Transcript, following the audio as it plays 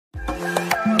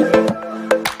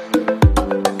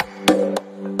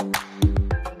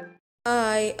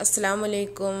Assalamu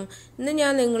alaikum. ഇന്ന്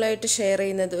ഞാൻ നിങ്ങളായിട്ട് ഷെയർ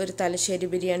ചെയ്യുന്നത് ഒരു തലശ്ശേരി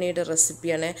ബിരിയാണിയുടെ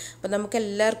റെസിപ്പിയാണ്. അപ്പോൾ നമുക്ക്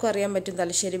എല്ലാവർക്കും അറിയാൻ പറ്റും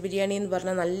തലശ്ശേരി ബിരിയാണി എന്ന്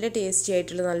പറഞ്ഞാൽ നല്ല ടേസ്റ്റി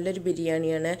ആയിട്ടുള്ള നല്ലൊരു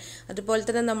ബിരിയാണിയാണ്. അതുപോലെ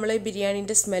തന്നെ നമ്മൾ ഈ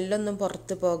ബിരിയാണിയുടെ സ്മെല്ലൊന്നും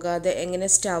പുറത്ത് പോകാതെ എങ്ങനെ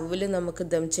സ്റ്റൗവിൽ നമുക്ക്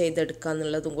ദം ചെയ്തെടുക്കുക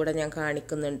എന്നുള്ളതും കൂടെ ഞാൻ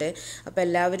കാണിക്കുന്നുണ്ട്. അപ്പോൾ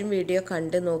എല്ലാവരും വീഡിയോ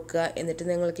കണ്ട് നോക്കുക. എന്നിട്ട്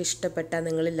നിങ്ങൾക്ക് ഇഷ്ടപ്പെട്ടാൽ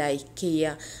നിങ്ങൾ ലൈക്ക്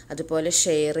ചെയ്യുക, അതുപോലെ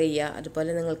ഷെയർ ചെയ്യുക.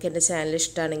 അതുപോലെ നിങ്ങൾക്ക് എൻ്റെ ചാനൽ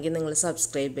ഇഷ്ടമാണെങ്കിൽ നിങ്ങൾ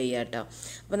സബ്സ്ക്രൈബ് ചെയ്യുക കേട്ടോ.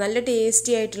 അപ്പോൾ നല്ല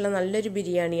ടേസ്റ്റി ആയിട്ടുള്ള നല്ലൊരു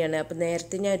ബിരിയാണിയാണ്. അപ്പോൾ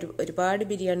നേരത്തെ ഞാൻ ഒരുപാട്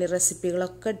ബിരിയാണി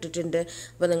റെസിപ്പികളൊക്കെ ഇട്ടിട്ടുണ്ട്.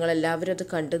 അപ്പോൾ നിങ്ങളെല്ലാവരും അത്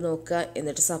കണ്ടു നോക്കുക,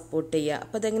 എന്നിട്ട് സപ്പോർട്ട് ചെയ്യുക.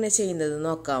 അപ്പോൾ അതെങ്ങനെ ചെയ്യുന്നത്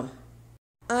നോക്കാം.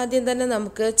 ആദ്യം തന്നെ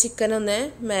നമുക്ക് ചിക്കൻ ഒന്ന്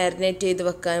മാരിനേറ്റ് ചെയ്ത്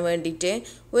വെക്കാൻ വേണ്ടിയിട്ട്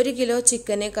 1 കിലോ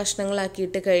ചിക്കനെ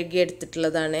കഷ്ണങ്ങളാക്കിയിട്ട്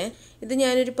കഴുകിയെടുത്തിട്ടുള്ളതാണ്. ഇത്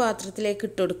ഞാനൊരു പാത്രത്തിലേക്ക്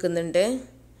ഇട്ട് കൊടുക്കുന്നുണ്ട്.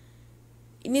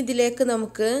 ഇനി ഇതിലേക്ക്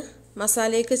നമുക്ക്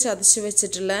മസാലയ്ക്ക് ചതച്ച്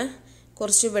വെച്ചിട്ടുള്ള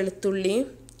കുറച്ച് വെളുത്തുള്ളി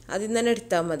അതിൽ നിന്ന് തന്നെ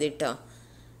എടുത്താൽ മതി കേട്ടോ.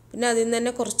 പിന്നെ അതിൽ നിന്ന്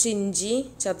തന്നെ കുറച്ച് ഇഞ്ചി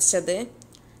ചതച്ചത്,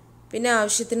 പിന്നെ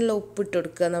ആവശ്യത്തിനുള്ള ഉപ്പിട്ട്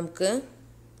കൊടുക്കുക നമുക്ക്.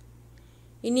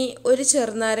 ഇനി ഒരു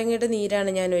ചെറുനാരങ്ങയുടെ നീരാണ്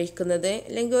ഞാൻ ഒഴിക്കുന്നത്,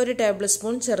 അല്ലെങ്കിൽ 1 ടേബിൾ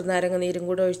സ്പൂൺ ചെറുനാരങ്ങ നീരും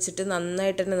കൂടെ ഒഴിച്ചിട്ട്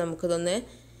നന്നായിട്ട് തന്നെ നമുക്കിതൊന്ന്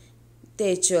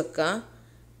തേച്ച് വെക്കാം.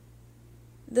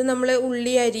 ഇത് നമ്മൾ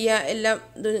ഉള്ളി അരിയ എല്ലാം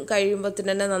ഇത് കഴിയുമ്പോൾ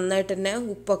തന്നെ നന്നായിട്ട് തന്നെ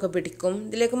ഉപ്പൊക്കെ പിടിക്കും.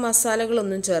 ഇതിലേക്ക്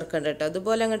മസാലകളൊന്നും ചേർക്കണ്ട കേട്ടോ.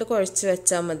 അതുപോലെ അങ്ങോട്ട് കുഴച്ച്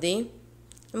വെച്ചാൽ മതി.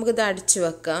 നമുക്കിത് അടിച്ച്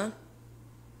വെക്കാം.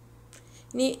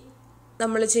 ഇനി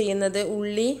നമ്മൾ ചെയ്യുന്നത്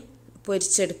ഉള്ളി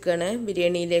പൊരിച്ചെടുക്കുകയാണ്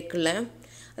ബിരിയാണിയിലേക്കുള്ള.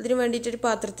 അതിന് വേണ്ടിയിട്ടൊരു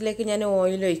പാത്രത്തിലേക്ക് ഞാൻ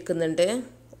ഓയിൽ ഒഴിക്കുന്നുണ്ട്.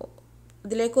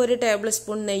 ഇതിലേക്ക് 1 ടേബിൾ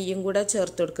സ്പൂൺ നെയ്യും കൂടെ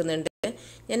ചേർത്ത് കൊടുക്കുന്നുണ്ട്.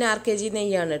 ഞാൻ 6 kg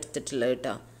നെയ്യാണ് എടുത്തിട്ടുള്ളത്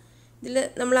കേട്ടോ. ഇതിൽ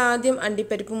നമ്മൾ ആദ്യം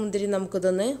അണ്ടിപ്പരിപ്പ് മുന്തിരി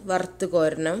നമുക്കിതൊന്ന് വറുത്ത്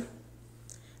കോരണം.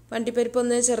 അണ്ടിപ്പരിപ്പ്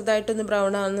ഒന്ന് ചെറുതായിട്ടൊന്ന്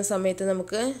ബ്രൗൺ ആവുന്ന സമയത്ത്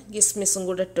നമുക്ക് കിസ്മിസും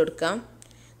കൂടെ ഇട്ട് കൊടുക്കാം.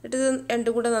 എന്നിട്ട് ഇത്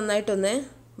രണ്ടും കൂടെ നന്നായിട്ടൊന്ന്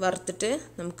വറുത്തിട്ട്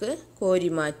നമുക്ക്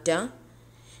കോരി മാറ്റാം.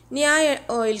 ഇനി ആ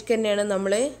ഓയിൽക്ക് തന്നെയാണ്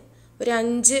നമ്മൾ ഒരു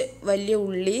 5 വലിയ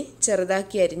ഉള്ളി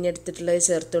ചെറുതാക്കി അരിഞ്ഞെടുത്തിട്ടുള്ളത്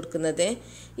ചേർത്ത് കൊടുക്കുന്നത്.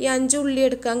 ഈ 5 ഉള്ളി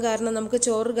എടുക്കാൻ കാരണം നമുക്ക്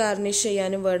ചോറ് ഗാർണിഷ്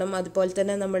ചെയ്യാനും വേണം, അതുപോലെ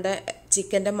തന്നെ നമ്മുടെ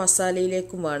ചിക്കൻ്റെ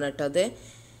മസാലയിലേക്കും വേണം കേട്ടോ. അത്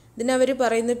ഇതിനവർ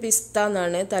പറയുന്നത് പിസ്ത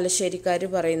എന്നാണ് തലശ്ശേരിക്കാർ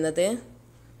പറയുന്നത്.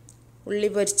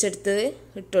 ഉള്ളി പൊരിച്ചെടുത്ത്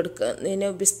ഇട്ട് കൊടുക്കുക,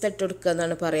 ഇതിന് പിസ്ത ഇട്ട് കൊടുക്കുക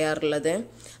എന്നാണ് പറയാറുള്ളത്.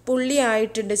 അപ്പോൾ ഉള്ളി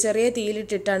ആയിട്ടുണ്ട്, ചെറിയ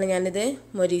തീയിലിട്ടിട്ടാണ് ഞാനിത്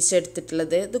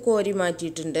മൊരിച്ചെടുത്തിട്ടുള്ളത്. ഇത് കോരി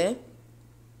മാറ്റിയിട്ടുണ്ട്.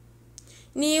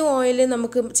 ഇനി ഈ ഓയിൽ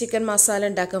നമുക്ക് ചിക്കൻ മസാല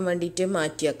ഉണ്ടാക്കാൻ വേണ്ടിയിട്ട്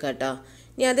മാറ്റി വെക്കാം കേട്ടോ.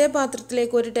 ഇനി അതേ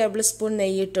പാത്രത്തിലേക്ക് 1 ടേബിൾ സ്പൂൺ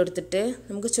നെയ്യ് ഇട്ട് കൊടുത്തിട്ട്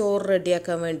നമുക്ക് ചോറ്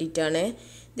റെഡിയാക്കാൻ വേണ്ടിയിട്ടാണ്.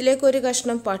 ഇതിലേക്ക് 1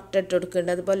 കഷ്ണം പട്ട ഇട്ട്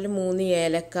കൊടുക്കുന്നുണ്ട്, അതുപോലെ 3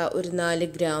 ഏലക്ക, 4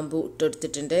 ഗ്രാമ്പു ഇട്ട്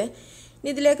കൊടുത്തിട്ടുണ്ട്. ഇനി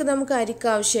ഇതിലേക്ക് നമുക്ക് അരിക്ക്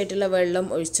ആവശ്യമായിട്ടുള്ള വെള്ളം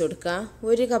ഒഴിച്ചു കൊടുക്കാം.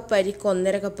 1 കപ്പ് അരിക്ക്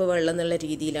 1.5 കപ്പ് വെള്ളം എന്നുള്ള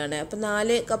രീതിയിലാണ്. അപ്പോൾ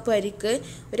 4 കപ്പ് അരിക്ക്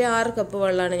 6 കപ്പ്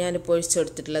വെള്ളമാണ് ഞാനിപ്പോൾ ഒഴിച്ചു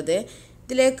കൊടുത്തിട്ടുള്ളത്.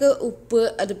 ഇതിലേക്ക് ഉപ്പ്,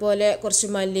 അതുപോലെ കുറച്ച്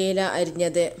മല്ലിയില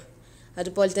അരിഞ്ഞത്,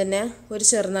 അതുപോലെ തന്നെ 1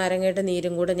 ചെറുനാരങ്ങയുടെ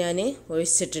നീരും കൂടെ ഞാൻ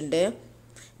ഒഴിച്ചിട്ടുണ്ട്.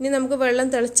 ഇനി നമുക്ക് വെള്ളം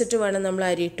തിളച്ചിട്ട് വേണം നമ്മൾ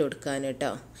അരി ഇട്ട് കൊടുക്കാൻ കേട്ടോ.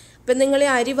 അപ്പം നിങ്ങൾ ഈ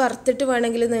അരി വറുത്തിട്ട്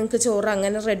വേണമെങ്കിൽ നിങ്ങൾക്ക് ചോറ്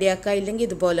അങ്ങനെ റെഡിയാക്കുക, ഇല്ലെങ്കിൽ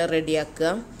ഇതുപോലെ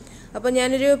റെഡിയാക്കുക. അപ്പോൾ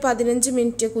ഞാനൊരു 15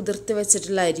 മിനിറ്റ് കുതിർത്ത്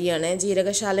വെച്ചിട്ടുള്ള അരിയാണ്.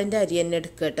 ജീരകശാലൻ്റെ അരി തന്നെ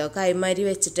എടുക്കുക കേട്ടോ. കൈമാരി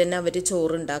വെച്ചിട്ട് തന്നെ അവർ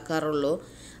ചോറ് ഉണ്ടാക്കാറുള്ളൂ.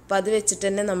 അപ്പോൾ അത് വെച്ചിട്ട്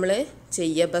തന്നെ നമ്മൾ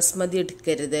ചെയ്യുക, ബസ്മതി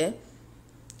എടുക്കരുത്.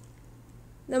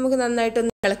 നമുക്ക്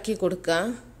നന്നായിട്ടൊന്ന് ഇളക്കി കൊടുക്കാം.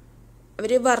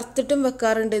 അവർ വറുത്തിട്ടും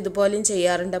വെക്കാറുണ്ട്, ഇതുപോലെയും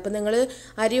ചെയ്യാറുണ്ട്. അപ്പോൾ നിങ്ങൾ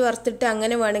അരി വറുത്തിട്ട്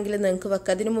അങ്ങനെ വേണമെങ്കിൽ നിങ്ങൾക്ക്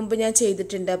വെക്കാം. അതിന് മുമ്പ് ഞാൻ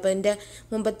ചെയ്തിട്ടുണ്ട്. അപ്പോൾ എൻ്റെ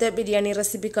മുമ്പത്തെ ബിരിയാണി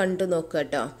റെസിപ്പി കണ്ടു നോക്കുക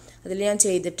കേട്ടോ, അതിൽ ഞാൻ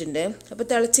ചെയ്തിട്ടുണ്ട്. അപ്പോൾ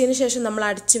തിളച്ചതിന് ശേഷം നമ്മൾ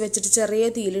അടച്ച് വെച്ചിട്ട്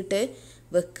ചെറിയ തീയിലിട്ട്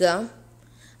വെക്കുക.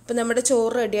 അപ്പോൾ നമ്മുടെ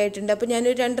ചോറ് റെഡി ആയിട്ടുണ്ട്. അപ്പോൾ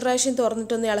ഞാനൊരു 2 പ്രാവശ്യം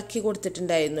തുറന്നിട്ടൊന്ന് ഇളക്കി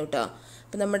കൊടുത്തിട്ടുണ്ടായിരുന്നു കേട്ടോ.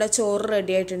 അപ്പോൾ നമ്മുടെ ചോറ്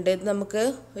റെഡി ആയിട്ടുണ്ട്. ഇത് നമുക്ക്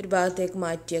ഒരു ഭാഗത്തേക്ക്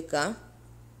മാറ്റി വെക്കാം.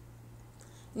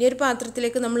 ഇനി ഒരു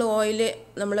പാത്രത്തിലേക്ക് നമ്മൾ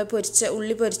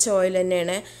ഉള്ളി പൊരിച്ച ഓയിൽ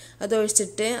തന്നെയാണ് അത്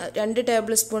ഒഴിച്ചിട്ട് 2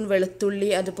 ടേബിൾ സ്പൂൺ വെളുത്തുള്ളി,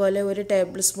 അതുപോലെ 1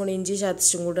 ടേബിൾ സ്പൂൺ ഇഞ്ചി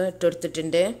ചതച്ചും കൂടെ ഇട്ട്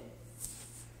കൊടുത്തിട്ടുണ്ട്.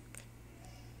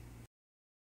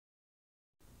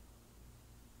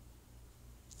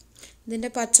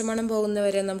 ഇതിൻ്റെ പച്ചമണം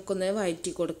പോകുന്നവരെ നമുക്കൊന്ന്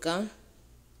വഴറ്റി കൊടുക്കാം.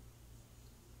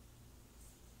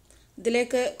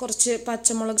 ഇതിലേക്ക് കുറച്ച്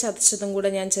പച്ചമുളക് ചതച്ചതും കൂടെ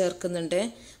ഞാൻ ചേർക്കുന്നുണ്ട്.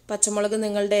 പച്ചമുളക്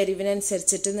നിങ്ങളുടെ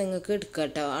എരിവിനനുസരിച്ചിട്ട് നിങ്ങൾക്ക് എടുക്കാം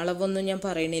കേട്ടോ. അളവൊന്നും ഞാൻ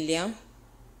പറയണില്ല,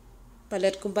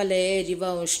 പലർക്കും പല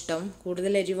എരിവാവും ഇഷ്ടം.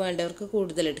 കൂടുതൽ എരിവ് വേണ്ടവർക്ക്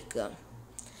കൂടുതൽ എടുക്കുക.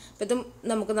 അപ്പം ഇത്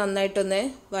നമുക്ക് നന്നായിട്ടൊന്ന്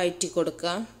വഴറ്റി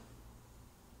കൊടുക്കാം.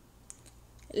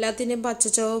 എല്ലാത്തിൻ്റെയും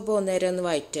പച്ചച്ചോവ പോകുന്നവരെ ഒന്ന്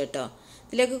വഴറ്റുക കേട്ടോ.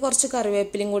 ഇതിലേക്ക് കുറച്ച്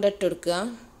കറിവേപ്പിലയും കൂടെ ഇട്ട് കൊടുക്കുക.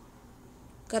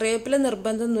 കറിവേപ്പില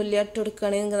നിർബന്ധമൊന്നുമില്ല, ഇട്ട്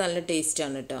കൊടുക്കുകയാണെങ്കിൽ നല്ല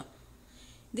ടേസ്റ്റാണ് കേട്ടോ.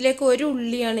 ഇതിലേക്ക് 1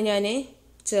 ഉള്ളിയാണ് ഞാൻ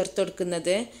ചേർത്ത്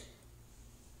കൊടുക്കുന്നത്.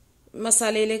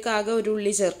 മസാലയിലേക്ക് ആകെ 1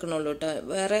 ഉള്ളി ചേർക്കണുള്ളൂ കേട്ടോ.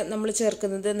 വേറെ നമ്മൾ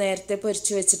ചേർക്കുന്നത് നേരത്തെ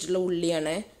പൊരിച്ച് വെച്ചിട്ടുള്ള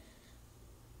ഉള്ളിയാണ്.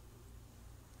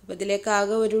 അപ്പോൾ ഇതിലേക്ക്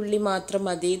ആകെ 1 ഉള്ളി മാത്രം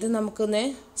മതി. ഇത് നമുക്കൊന്ന്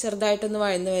ചെറുതായിട്ടൊന്ന്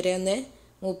വഴന്ന് വരെ ഒന്ന്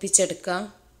മൂപ്പിച്ചെടുക്കാം.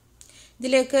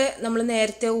 ഇതിലേക്ക് നമ്മൾ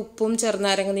നേരത്തെ ഉപ്പും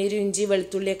ചെറുനാരങ്ങ നീരും ഇഞ്ചി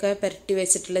വെളുത്തുള്ളിയൊക്കെ പുരട്ടി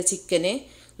വെച്ചിട്ടുള്ള ചിക്കന്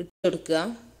ഇട്ടുകൊടുക്കുക.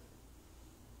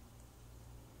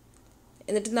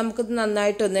 എന്നിട്ട് നമുക്കിത്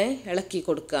നന്നായിട്ടൊന്ന് ഇളക്കി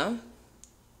കൊടുക്കാം.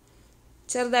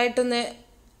 ചെറുതായിട്ടൊന്ന്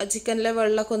ചിക്കനിലെ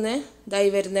വെള്ളമൊക്കെ ഒന്ന് ഇതായി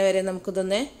വരുന്നവരെ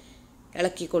നമുക്കിതൊന്ന്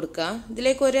ഇളക്കി കൊടുക്കാം.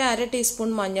 ഇതിലേക്ക് ഒരു 1/2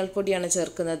 ടീസ്പൂൺ മഞ്ഞൾപ്പൊടിയാണ്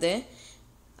ചേർക്കുന്നത്.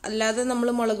 അല്ലാതെ നമ്മൾ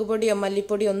മുളക് പൊടിയോ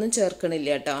മല്ലിപ്പൊടിയോ ഒന്നും ചേർക്കണില്ല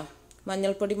കേട്ടോ.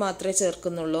 മഞ്ഞൾപ്പൊടി മാത്രമേ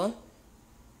ചേർക്കുന്നുള്ളൂ.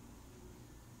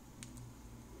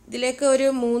 ഇതിലേക്ക് ഒരു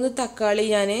 3 തക്കാളി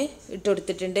ഞാൻ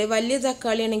ഇട്ടുകൊടുത്തിട്ടുണ്ട്. വലിയ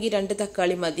തക്കാളി ആണെങ്കിൽ 2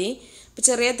 തക്കാളി മതി. അപ്പോൾ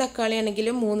ചെറിയ തക്കാളി ആണെങ്കിൽ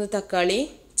 3 തക്കാളി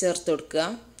ചേർത്ത് കൊടുക്കുക.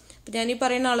 അപ്പോൾ ഞാൻ ഈ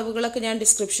പറയുന്ന അളവുകളൊക്കെ ഞാൻ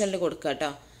ഡിസ്ക്രിപ്ഷനിൽ കൊടുക്കാം കേട്ടോ.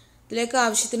 ഇതിലേക്ക്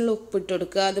ആവശ്യത്തിനുള്ള ഉപ്പ് ഇട്ട്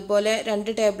കൊടുക്കുക. അതുപോലെ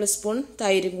 2 ടേബിൾ സ്പൂൺ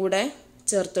തൈരും കൂടെ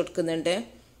ചേർത്ത് കൊടുക്കുന്നുണ്ട്.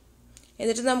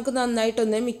 എന്നിട്ട് നമുക്ക്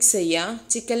നന്നായിട്ടൊന്ന് മിക്സ് ചെയ്യാം.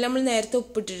 ചിക്കനിൽ നമ്മൾ നേരത്തെ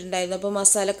ഉപ്പിട്ടിട്ടുണ്ടായിരുന്നു. അപ്പോൾ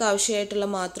മസാലക്ക് ആവശ്യമായിട്ടുള്ള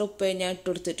മാത്രം ഉപ്പ് ഞാൻ ഇട്ട്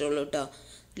കൊടുത്തിട്ടുള്ളൂ കേട്ടോ.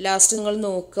 ലാസ്റ്റ് നിങ്ങൾ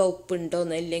നോക്കുക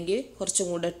ഉപ്പുണ്ടോയെന്ന്, ഇല്ലെങ്കിൽ കുറച്ചും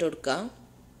കൂടെ ഇട്ട് കൊടുക്കുക.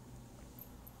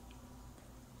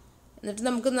 എന്നിട്ട്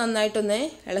നമുക്ക് നന്നായിട്ടൊന്ന്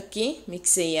ഇളക്കി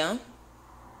മിക്സ് ചെയ്യാം.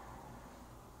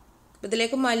 അപ്പം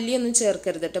ഇതിലേക്ക് മല്ലിയൊന്നും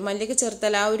ചേർക്കരുത് കേട്ടോ. മല്ലിയൊക്കെ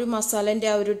ചേർത്താൽ ആ ഒരു മസാലേൻ്റെ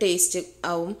ആ ഒരു ടേസ്റ്റ്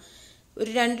ആവും.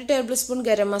 ഒരു 2 ടേബിൾ സ്പൂൺ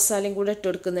ഗരം മസാലയും കൂടെ ഇട്ട്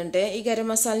കൊടുക്കുന്നുണ്ട്. ഈ ഗരം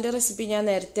മസാലൻ്റെ റെസിപ്പി ഞാൻ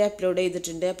നേരത്തെ അപ്ലോഡ്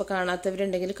ചെയ്തിട്ടുണ്ട്. അപ്പോൾ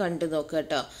കാണാത്തവരുണ്ടെങ്കിൽ കണ്ടു നോക്കുക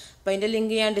കേട്ടോ. അപ്പോൾ അതിൻ്റെ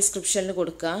ലിങ്ക് ഞാൻ ഡിസ്ക്രിപ്ഷനിൽ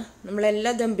കൊടുക്കാം.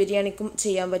 നമ്മളെല്ലാ ദം ബിരിയാണിക്കും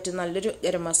ചെയ്യാൻ പറ്റും നല്ലൊരു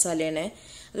ഗരം മസാലയാണ്.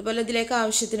 അതുപോലെ ഇതിലേക്ക്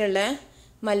ആവശ്യത്തിനുള്ള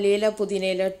മല്ലിയില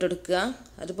പുതിനയില ഇട്ടെടുക്കുക.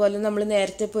 അതുപോലെ നമ്മൾ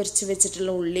നേരത്തെ പൊരിച്ച്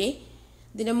വെച്ചിട്ടുള്ള ഉള്ളി,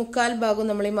 ഇതിൻ്റെ 1/4 ഭാഗം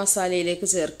നമ്മൾ ഈ മസാലയിലേക്ക്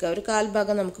ചേർക്കുക. ഒരു 1/4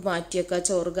 ഭാഗം നമുക്ക് മാറ്റി വെക്കുക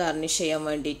ചോറ് ഗാർണിഷ് ചെയ്യാൻ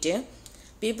വേണ്ടിയിട്ട്.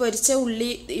 അപ്പോൾ ഈ പൊരിച്ച ഉള്ളി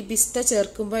ഈ പിസ്ത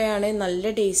ചേർക്കുമ്പോഴാണ് നല്ല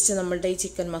ടേസ്റ്റ് നമ്മളുടെ ഈ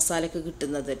ചിക്കൻ മസാലയ്ക്ക്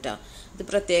കിട്ടുന്നത് കേട്ടോ. ഇത്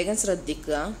പ്രത്യേകം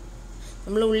ശ്രദ്ധിക്കുക.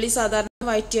 നമ്മൾ ഉള്ളി സാധാരണ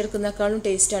വഴറ്റിയെടുക്കുന്നേക്കാളും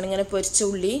ടേസ്റ്റാണ് ഇങ്ങനെ പൊരിച്ച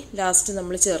ഉള്ളി ലാസ്റ്റ്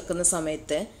നമ്മൾ ചേർക്കുന്ന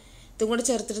സമയത്ത്. ഇതും കൂടെ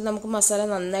ചേർത്തിട്ട് നമുക്ക് മസാല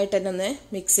നന്നായിട്ട് തന്നെ ഒന്ന്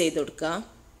മിക്സ് ചെയ്ത് കൊടുക്കാം.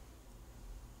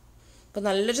 അപ്പോൾ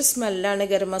നല്ലൊരു സ്മെല്ലാണ്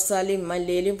ഗരം മസാലയും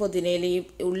മല്ലിയിലയും പുതിനയിലയും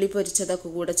ഉള്ളി പൊരിച്ചതൊക്കെ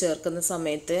കൂടെ ചേർക്കുന്ന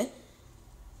സമയത്ത്.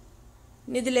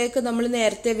 ഇനി ഇതിലേക്ക് നമ്മൾ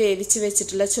നേരത്തെ വേവിച്ച്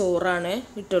വെച്ചിട്ടുള്ള ചോറാണ്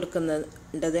ഇട്ട് കൊടുക്കുന്നത്.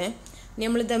 ഇനി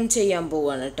നമ്മൾ ദം ചെയ്യാൻ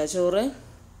പോവുകയാണ് കേട്ടോ. ചോറ്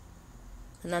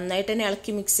നന്നായിട്ട് തന്നെ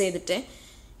ഇളക്കി മിക്സ് ചെയ്തിട്ട്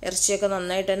ഇറച്ചിയൊക്കെ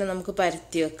നന്നായിട്ട് തന്നെ നമുക്ക്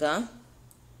പരത്തി വെക്കാം.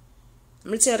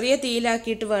 നമ്മൾ ചെറിയ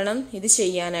തീയിലാക്കിയിട്ട് വേണം ഇത്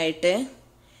ചെയ്യാനായിട്ട്.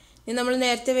 ഇനി നമ്മൾ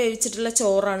നേരത്തെ വേവിച്ചിട്ടുള്ള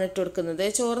ചോറാണ് ഇട്ട് കൊടുക്കുന്നത്.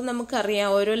 ചോറ് നമുക്കറിയാം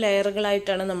ഓരോ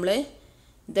ലെയറുകളായിട്ടാണ് നമ്മൾ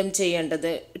ദം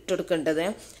ചെയ്യേണ്ടത്, ഇട്ടുകൊടുക്കേണ്ടത്.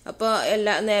 അപ്പോൾ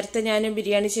നേരത്തെ ഞാൻ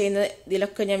ബിരിയാണി ചെയ്യുന്ന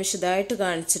ഇതിലൊക്കെ ഞാൻ വിശദമായിട്ട്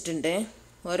കാണിച്ചിട്ടുണ്ട്.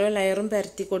 ഓരോ ലെയറും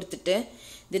പരത്തി കൊടുത്തിട്ട്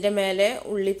ഇതിൻ്റെ മേലെ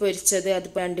ഉള്ളി പൊരിച്ചത്,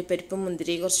 അതുപോലെ അണ്ടിപ്പരിപ്പ്,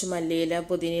 മുന്തിരി, കുറച്ച് മല്ലിയില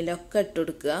പുതിനയില ഒക്കെ ഇട്ട്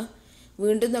കൊടുക്കുക.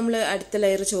 വീണ്ടും നമ്മൾ അടുത്ത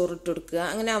ലെയർ ചോറ് ഇട്ട് കൊടുക്കുക.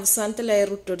 അങ്ങനെ അവസാനത്തെ ലെയർ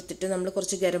ഇട്ട് കൊടുത്തിട്ട് നമ്മൾ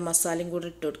കുറച്ച് ഗരം മസാലയും കൂടെ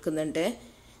ഇട്ട് കൊടുക്കുന്നുണ്ട്.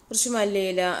 കുറച്ച്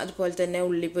മല്ലിയില, അതുപോലെ തന്നെ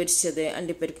ഉള്ളി പൊരിച്ചത്,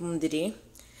 അണ്ടിപ്പരിപ്പ്, മുന്തിരി.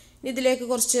 ഇതിലേക്ക്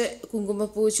കുറച്ച്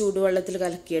കുങ്കുമപ്പൂ ചൂടുവെള്ളത്തിൽ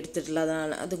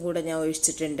കലക്കിയെടുത്തിട്ടുള്ളതാണ്, അതും കൂടെ ഞാൻ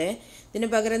ഒഴിച്ചിട്ടുണ്ട്. ഇതിന്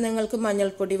പകരം നിങ്ങൾക്ക്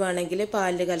മഞ്ഞൾപ്പൊടി വേണമെങ്കിൽ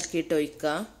പാലിൽ കലക്കിയിട്ട്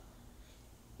ഒഴിക്കുക.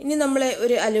 ഇനി നമ്മൾ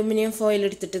ഒരു അലുമിനിയം ഫോയിൽ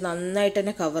എടുത്തിട്ട് നന്നായിട്ട്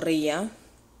തന്നെ കവർ ചെയ്യാം.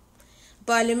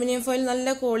 അപ്പോൾ അലുമിനിയം ഫോയിൽ നല്ല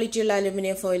ക്വാളിറ്റിയുള്ള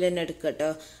അലുമിനിയം ഫോയിൽ തന്നെ എടുക്കുക കേട്ടോ.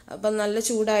 അപ്പം നല്ല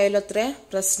ചൂടായാലും അത്ര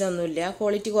പ്രശ്നമൊന്നുമില്ല.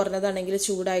 ക്വാളിറ്റി കുറഞ്ഞതാണെങ്കിൽ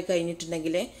ചൂടായി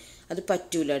കഴിഞ്ഞിട്ടുണ്ടെങ്കിൽ അത്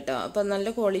പറ്റൂല കേട്ടോ. അപ്പം നല്ല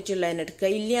ക്വാളിറ്റി ഉള്ള തന്നെ എടുക്കുക.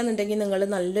 ഇല്ലയെന്നുണ്ടെങ്കിൽ നിങ്ങൾ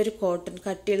നല്ലൊരു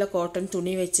കട്ടിയുള്ള കോട്ടൺ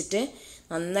തുണി വെച്ചിട്ട്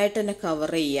നന്നായിട്ട് തന്നെ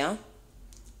കവർ ചെയ്യാം.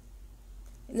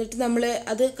 എന്നിട്ട് നമ്മൾ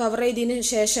അത് കവർ ചെയ്തതിന്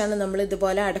ശേഷമാണ് നമ്മൾ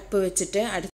ഇതുപോലെ അടപ്പ് വെച്ചിട്ട്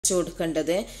അടച്ചു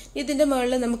കൊടുക്കേണ്ടത്. ഇതിൻ്റെ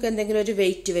മുകളിൽ നമുക്ക് എന്തെങ്കിലും ഒരു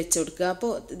വെയിറ്റ് വെച്ച് കൊടുക്കുക.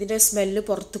 അപ്പോൾ ഇതിൻ്റെ സ്മെല്ല്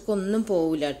പുറത്തേക്കൊന്നും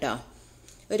പോവില്ല കേട്ടോ.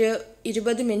 ഒരു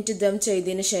 20 മിനിറ്റ് ദം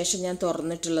ചെയ്തതിന് ശേഷം ഞാൻ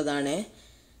തുറന്നിട്ടുള്ളതാണ്.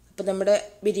 അപ്പോൾ നമ്മുടെ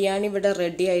ബിരിയാണി ഇവിടെ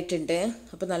റെഡി ആയിട്ടുണ്ട്.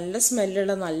 അപ്പോൾ നല്ല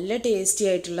സ്മെല്ലുള്ള നല്ല ടേസ്റ്റി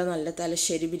ആയിട്ടുള്ള നല്ല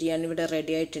തലശ്ശേരി ബിരിയാണി ഇവിടെ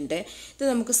റെഡി ആയിട്ടുണ്ട്. ഇത്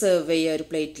നമുക്ക് സെർവ് ചെയ്യാം ഒരു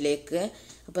പ്ലേറ്റിലേക്ക്.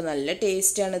 അപ്പോൾ നല്ല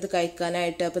ടേസ്റ്റാണ് ഇത്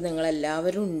കഴിക്കാനായിട്ട്. അപ്പോൾ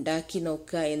നിങ്ങളെല്ലാവരും ഉണ്ടാക്കി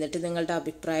നോക്കുക. എന്നിട്ട് നിങ്ങളുടെ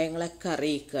അഭിപ്രായങ്ങളൊക്കെ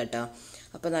അറിയിക്കുക കേട്ടോ.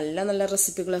 അപ്പോൾ നല്ല നല്ല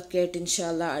റെസിപ്പികളൊക്കെ ആയിട്ട് ഇൻഷാ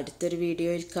അല്ലാഹ് അടുത്തൊരു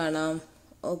വീഡിയോയിൽ കാണാം.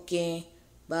 Okay,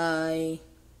 by.